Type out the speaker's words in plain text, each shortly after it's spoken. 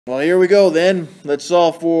Well, here we go then. Let's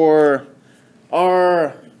solve for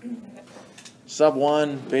r sub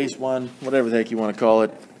 1, base 1, whatever the heck you want to call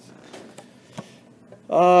it.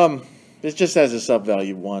 This just has a sub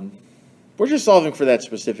value 1. We're just solving for that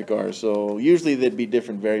specific r, so usually there'd be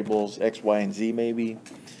different variables, x, y, and z maybe,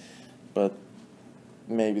 but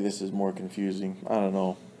maybe this is more confusing. I don't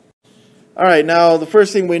know. Alright, now the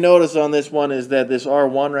first thing we notice on this one is that this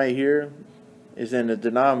r1 right here is in the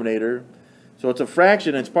denominator. So it's a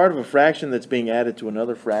fraction, it's part of a fraction that's being added to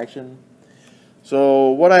another fraction.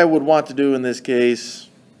 So what I would want to do in this case,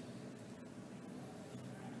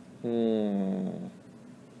 well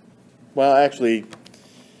actually,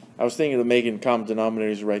 I was thinking of making common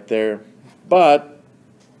denominators right there, but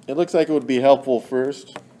it looks like it would be helpful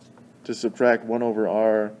first to subtract 1 over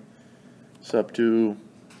r sub 2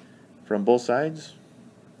 from both sides.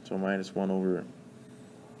 So minus 1 over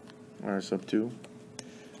r sub 2.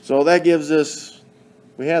 So that gives us,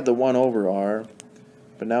 we had the 1 over r,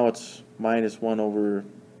 but now it's minus 1 over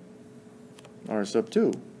r sub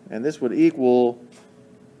 2. And this would equal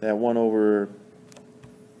that 1 over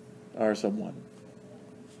r sub 1.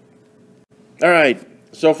 Alright,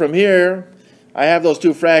 so from here, I have those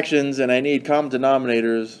two fractions and I need common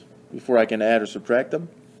denominators before I can add or subtract them.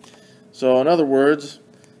 So in other words,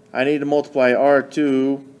 I need to multiply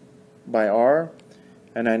r2 by r,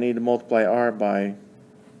 and I need to multiply r by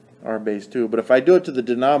r base 2. But if I do it to the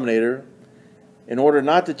denominator, in order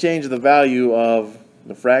not to change the value of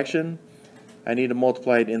the fraction, I need to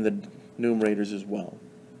multiply it in the numerators as well.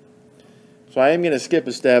 So I am going to skip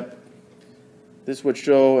a step. This would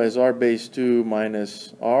show as r base 2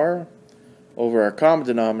 minus r over our common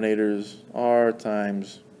denominators, r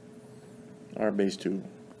times r base 2.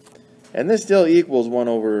 And this still equals 1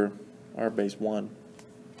 over r base 1.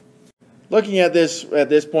 Looking at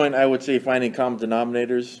this point, I would say finding common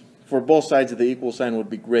denominators for both sides of the equal sign would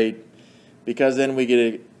be great, because then we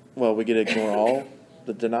get to ignore all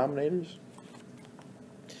the denominators.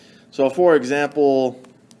 So for example,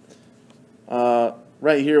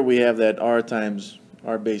 right here we have that r times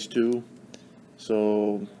r base 2.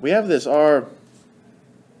 So we have this r,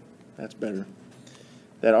 that's better,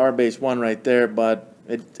 that r base 1 right there, but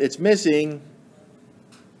it's missing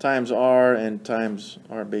times r and times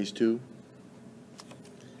r base 2.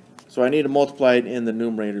 So I need to multiply it in the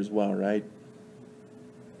numerator as well, right?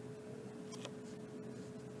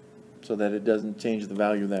 So that it doesn't change the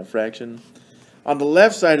value of that fraction. On the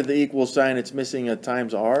left side of the equal sign, it's missing a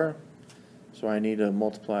times r. So I need to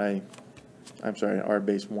multiply, r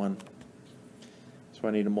base 1. So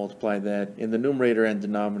I need to multiply that in the numerator and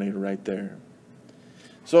denominator right there.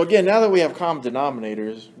 So again, now that we have common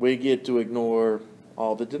denominators, we get to ignore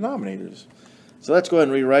all the denominators. So let's go ahead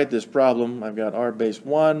and rewrite this problem. I've got r base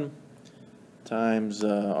 1 times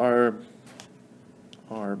r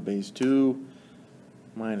base 2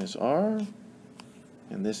 minus r.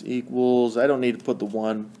 And this equals, I don't need to put the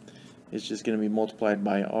 1. It's just going to be multiplied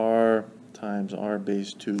by r times r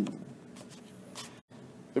base 2.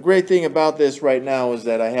 The great thing about this right now is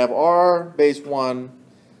that I have r base 1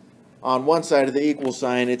 on one side of the equal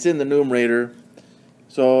sign. It's in the numerator.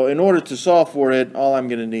 So in order to solve for it, all I'm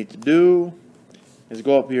going to need to do is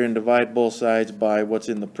go up here and divide both sides by what's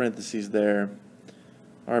in the parentheses there,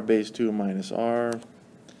 r base 2 minus r.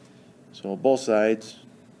 So both sides,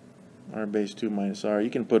 r base 2 minus r. You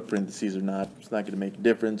can put parentheses or not. It's not going to make a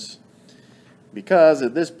difference, because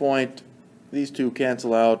at this point, these two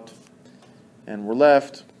cancel out, and we're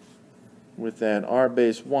left with that r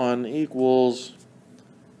base 1 equals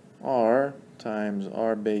r times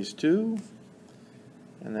r base 2.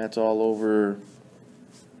 And that's all over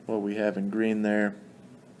what we have in green there,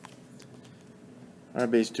 r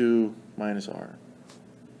base 2 minus r.